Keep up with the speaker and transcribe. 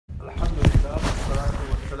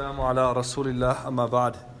Wassalamu ala Rasulillah amma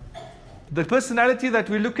ba'd. The personality that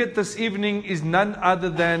we look at this evening is none other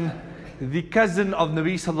than the cousin of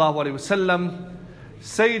Nabi sallallahu alayhi wasallam,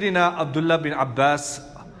 Sayyiduna Abdullah bin Abbass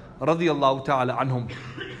radiyallahu ta'ala anhum.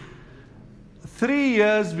 3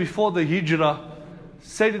 years before the Hijrah,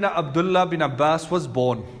 Sayyiduna Abdullah bin Abbass was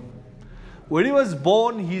born. When he was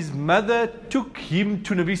born, his mother took him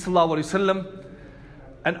to Nabi sallallahu alayhi wasallam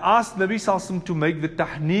and asked Nabi sallallahu alayhi wasallam to make the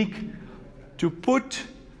tahniq, to put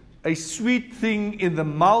a sweet thing in the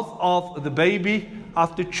mouth of the baby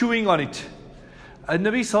after chewing on it. And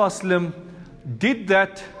Nabi sallallahu alayhi wasallam did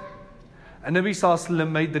that, and Nabi sallallahu alayhi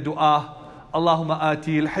wasallam made the dua, Allahumma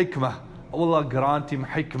ati al-hikmah, Allah grant him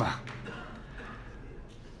hikmah.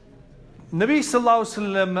 Nabi sallallahu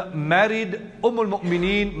alayhi wasallam married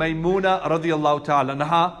al-Mu'mineen Maymuna radiyallahu ta'ala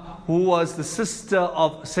anha, who was the sister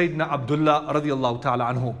of Sayyidina Abdullah radiyallahu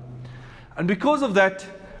ta'ala anhu. And because of that,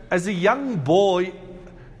 as a young boy,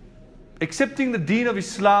 accepting the deen of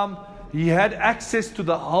Islam, he had access to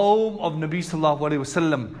the home of Nabi sallallahu alayhi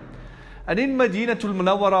wasallam. And in Madinatul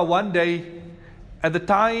Munawwara one day, at the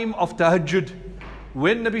time of Tahajjud,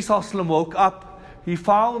 when Nabi sallallahu alayhi wasallam woke up, he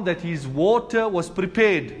found that his water was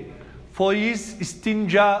prepared for his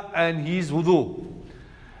istinja and his wudu.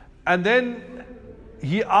 And then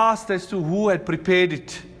he asked as to who had prepared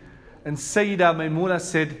it. And Sayyida Maymuna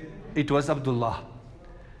said, it was Abdullah.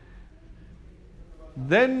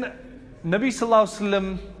 Then Nabi sallallahu alayhi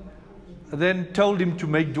wasallam then told him to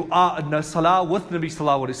make dua and salah with Nabi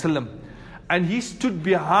sallallahu alayhi wasallam. And he stood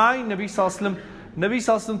behind Nabi sallallahu alayhi wasallam. Nabi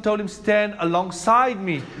sallallahu alayhi wasallam told him, stand alongside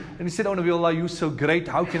me. And he said, oh Nabi Allah, you're so great,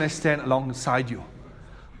 how can I stand alongside you?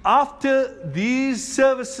 After these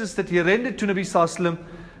services that he rendered to Nabi sallallahu alayhi wasallam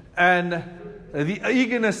and the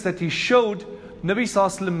eagerness that he showed, Nabi sallallahu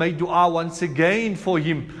alayhi wasallam made dua once again for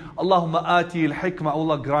him. Allahumma ati al-hikmah,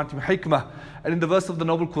 Allah grant him hikmah. And in the verse of the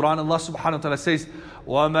noble Quran, Allah subhanahu wa ta'ala says,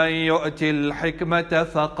 وَمَنْ يُؤْتِ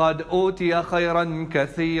الْحِكْمَةَ فَقَدْ أُوتِيَ خَيْرًا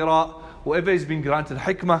كَثِيرًا. Whoever has been granted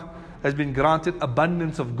hikmah has been granted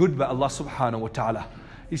abundance of good by Allah subhanahu wa ta'ala.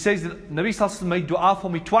 He says that Nabi sallallahu alayhi wasallam made dua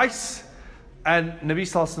for me twice, and Nabi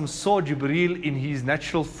sallallahu alayhi wasallam saw Jibreel in his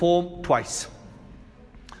natural form twice.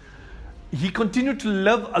 He continued to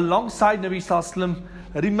live alongside Nabi sallallahu alayhi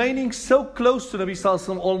wasallam, remaining so close to Nabi sallallahu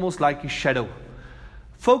alayhi wasallam, almost like his shadow,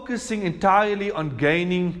 focusing entirely on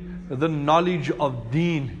gaining the knowledge of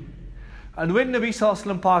deen. And when Nabi sallallahu alayhi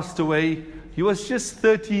wasallam passed away, he was just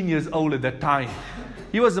 13 years old at that time.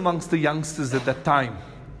 He was amongst the youngsters at that time.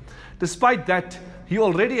 Despite that, he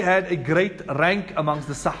already had a great rank amongst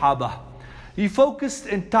the Sahaba. He focused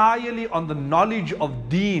entirely on the knowledge of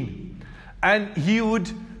deen, and he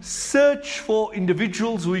would search for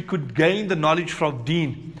individuals who he could gain the knowledge from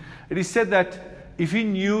deen. It is said that if he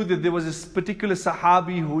knew that there was a particular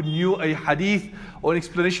Sahabi who knew a hadith or an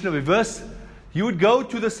explanation of a verse, he would go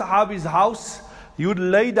to the Sahabi's house, he would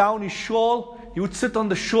lay down his shawl, he would sit on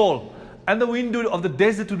the shawl, and the wind of the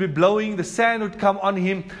desert would be blowing, the sand would come on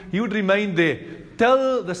him, he would remain there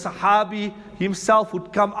till the Sahabi himself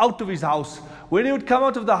would come out of his house. When he would come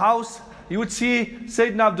out of the house, he would see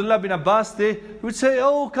Sayyidina Abdullah bin Abbass there. He would say,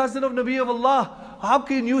 oh cousin of Nabi of Allah, how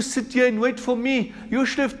can you sit here and wait for me? You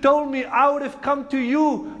should have told me, I would have come to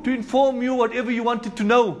you to inform you whatever you wanted to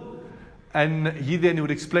know. And he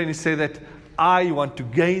would explain and say that, I want to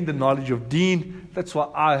gain the knowledge of deen. That's why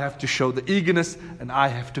I have to show the eagerness and I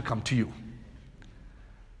have to come to you.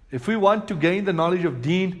 If we want to gain the knowledge of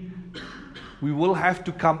deen, we will have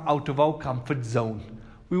to come out of our comfort zone.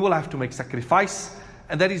 We will have to make sacrifice.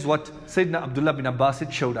 And that is what Sayyidina Abdullah bin Abbas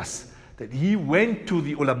had showed us. That he went to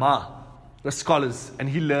the ulama, the scholars, and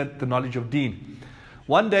he learned the knowledge of deen.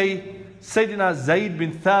 One day, Sayyidina Zayd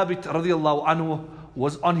bin Thabit radiyallahu anhu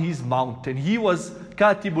was on his mount. And he was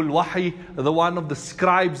Katibul Wahi, the one of the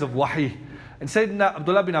scribes of Wahi. And Sayyidina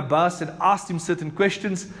Abdullah bin Abbas had asked him certain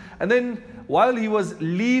questions. And then while he was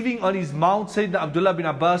leaving on his mount, Sayyidina Abdullah bin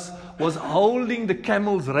Abbas was holding the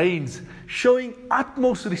camel's reins, showing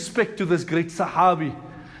utmost respect to this great Sahabi.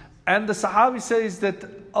 And the Sahabi says that,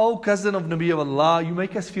 oh cousin of Nabi of Allah, you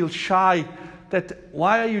make us feel shy. That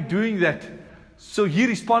why are you doing that? So he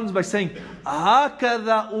responds by saying,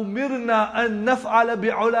 هَكَذَا أُمِرْنَا أَن نَفْعَلَ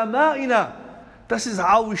بِعُلَمَائِنَا. This is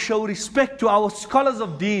how we show respect to our scholars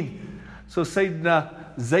of deen. So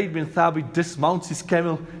Sayyidina Zayd bin Thabit dismounts his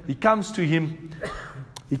camel. He comes to him.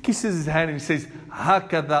 He kisses his hand and he says,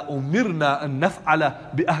 هَكَذَا أُمِرْنَا أَن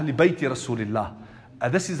نَفْعَلَ بِأَهْلِ بَيْتِ رَسُولِ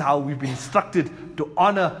اللَّهِ. This is how we've been instructed to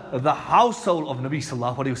honor the household of Nabi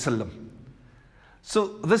sallallahu alayhi wasallam. So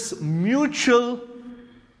this mutual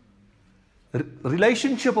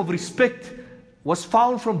relationship of respect was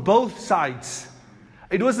found from both sides.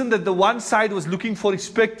 It wasn't that the one side was looking for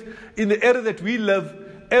respect. In the era that we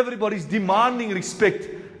live, everybody's demanding respect.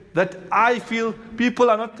 That I feel people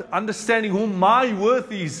are not understanding who my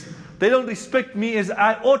worth is. They don't respect me as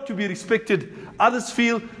I ought to be respected. Others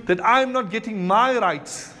feel that I'm not getting my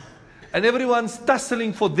rights. And everyone's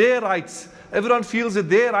tussling for their rights. Everyone feels that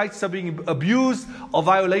their rights are being abused or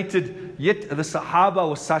violated. Yet the Sahaba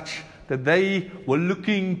was such that they were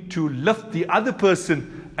looking to lift the other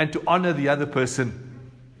person and to honor the other person.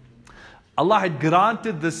 Allah had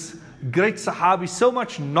granted this great Sahabi so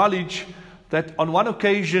much knowledge that on one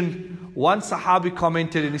occasion, one Sahabi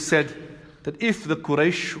commented and he said that if the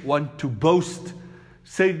Quraysh want to boast,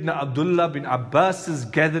 Sayyiduna Abdullah bin Abbass's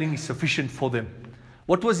gathering is sufficient for them.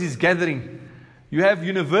 What was his gathering? You have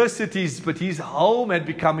universities, but his home had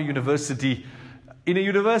become a university. In a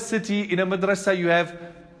university, in a madrasa, you have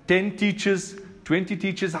 10 teachers, 20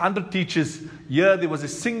 teachers, 100 teachers. Here there was a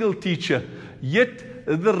single teacher. Yet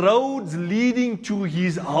the roads leading to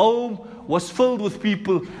his home was filled with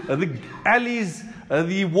people. The alleys,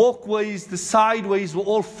 the walkways, the sideways were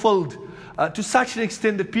all filled. To such an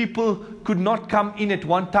extent that people could not come in at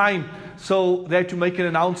one time. So they had to make an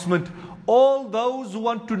announcement. All those who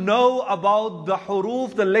want to know about the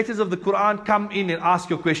huruf, the letters of the Quran, come in and ask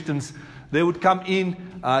your questions. They would come in,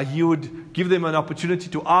 he would give them an opportunity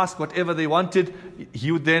to ask whatever they wanted.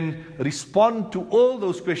 He would then respond to all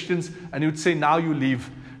those questions and he would say, now you leave.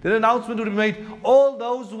 Then an announcement would be made, all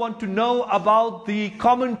those who want to know about the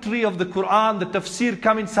commentary of the Quran, the tafsir,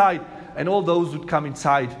 come inside. And all those would come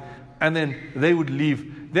inside and then they would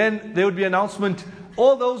leave. Then there would be an announcement,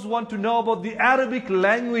 all those who want to know about the Arabic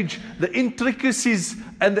language, the intricacies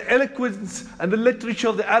and the eloquence and the literature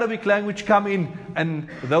of the Arabic language come in. And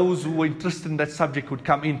those who were interested in that subject would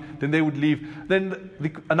come in. Then they would leave. Then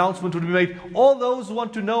the announcement would be made, all those who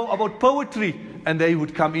want to know about poetry, and they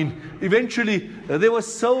would come in. Eventually, there were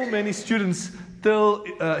so many students till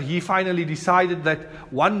he finally decided that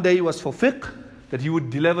one day was for fiqh, that he would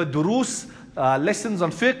deliver durus, lessons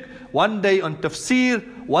on fiqh, one day on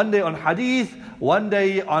tafsir, one day on hadith, one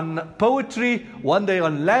day on poetry, one day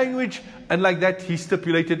on language, and like that he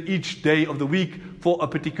stipulated each day of the week for a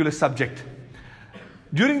particular subject.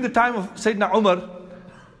 During the time of Sayyidina Umar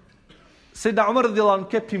radiallahu anhu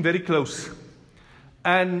kept him very close.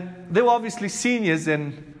 And they were obviously seniors,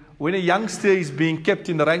 and when a youngster is being kept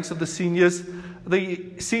in the ranks of the seniors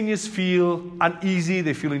feel uneasy,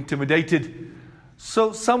 they feel intimidated.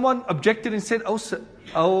 So someone objected and said,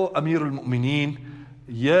 Oh Amir al-Mu'mineen,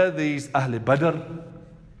 here there is Ahl Badr.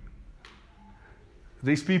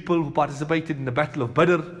 These people who participated in the battle of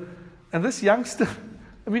Badr. And this youngster,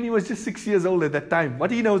 he was just 6 years old at that time.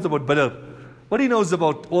 What he knows about Badr? What he knows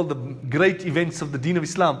about all the great events of the Deen of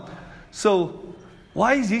Islam? So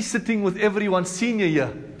why is he sitting with everyone senior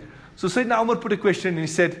here? So Sayyidina Umar put a question and he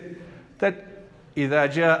said that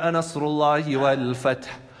إِذَا جَاءَ نَصْرُ اللَّهِ وَالْفَتْحِ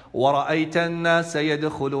وَرَأَيْتَ النَّاسَ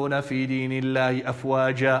يَدْخُلُونَ فِي دِينِ اللَّهِ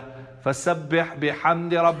أَفْوَاجًا فَسَبِّحْ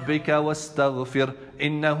بِحَمْدِ رَبِّكَ وَاسْتَغْفِرْ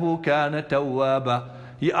إِنَّهُ كَانَ تَوَّابًا.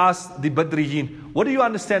 He asked the Badriyin, what do you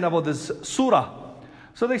understand about this surah?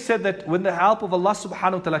 So they said that when the help of Allah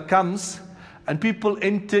subhanahu wa ta'ala comes and people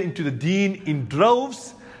enter into the deen in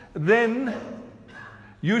droves, then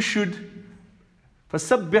you should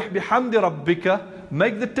فَسَبِّحْ بِحَمْدِ رَبِّكَ,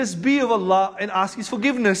 make the tasbih of Allah and ask His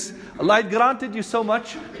forgiveness. Allah had granted you so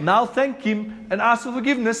much, now thank Him and ask for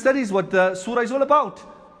forgiveness. That is what the surah is all about.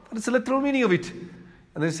 That's the literal meaning of it.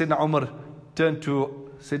 And then Sayyidina Umar turned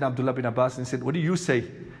to Sayyidina Abdullah bin Abbass and said, what do you say?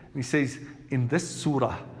 And he says, in this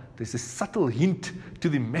surah, there's a subtle hint to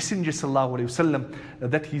the Messenger sallallahu alaihi wasallam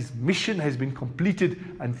that his mission has been completed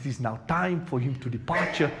and it is now time for him to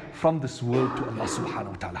departure from this world to Allah subhanahu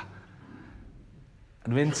wa ta'ala.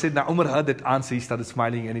 And when Sayyidina Umar heard that answer, he started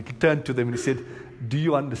smiling and he turned to them and he said, do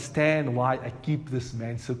you understand why I keep this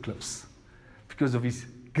man so close? Because of his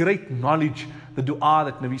great knowledge, the dua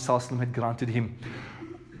that Nabi sallallahu alaihi wasallam had granted him.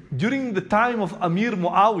 During the time of Amir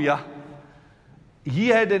Muawiyah, he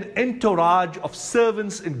had an entourage of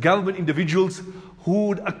servants and government individuals who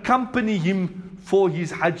would accompany him for his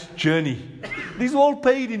Hajj journey. These were all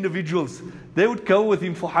paid individuals. They would go with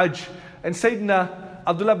him for Hajj. And Sayyidina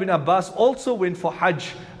Abdullah bin Abbas also went for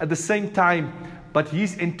Hajj at the same time, but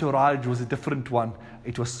his entourage was a different one.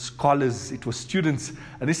 It was scholars, it was students.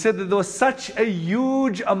 And he said that there was such a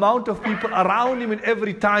huge amount of people around him in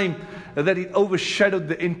every time that it overshadowed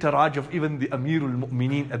the entourage of even the Amir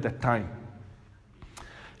al-Mu'mineen at that time.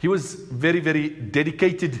 He was very, very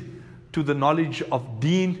dedicated to the knowledge of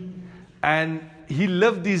deen, and he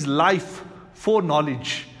lived his life for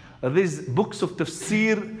knowledge. There's books of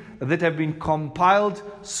tafsir that have been compiled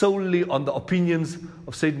solely on the opinions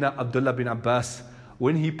of Sayyidina Abdullah bin Abbas.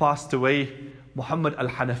 when he passed away, Muhammad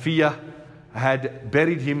al-Hanafiya had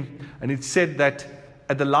buried him, and it said that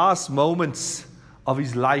at the last moments of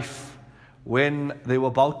his life, when they were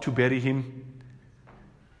about to bury him,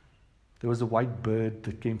 there was a white bird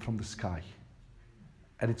that came from the sky,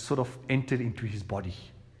 and it sort of entered into his body.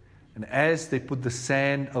 And as they put the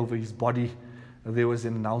sand over his body, there was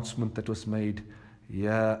an announcement that was made,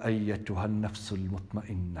 Ya ayyatuha nafsul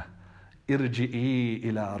mutma'inna, irji'i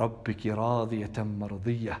ila rabbiki radiyatan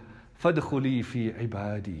mardiyah, fadkhuli fi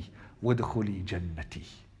ibadi, wadkhuli jannati.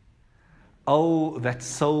 Oh, that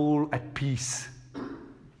soul at peace.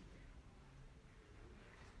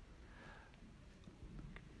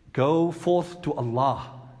 Go forth to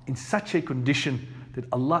Allah in such a condition that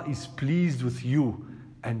Allah is pleased with you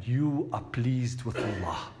and you are pleased with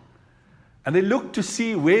Allah. And they looked to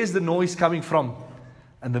see where's the noise coming from,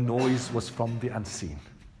 and the noise was from the unseen.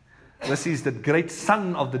 This is the great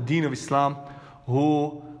son of the Deen of Islam,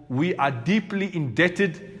 who we are deeply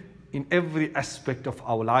indebted in every aspect of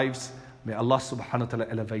our lives. May Allah subhanahu wa ta'ala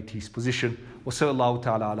elevate his position. Wa sallallahu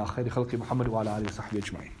ta'ala ala khayri khalqi Muhammad wa ala alihi wa sahbihi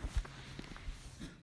ajma'in.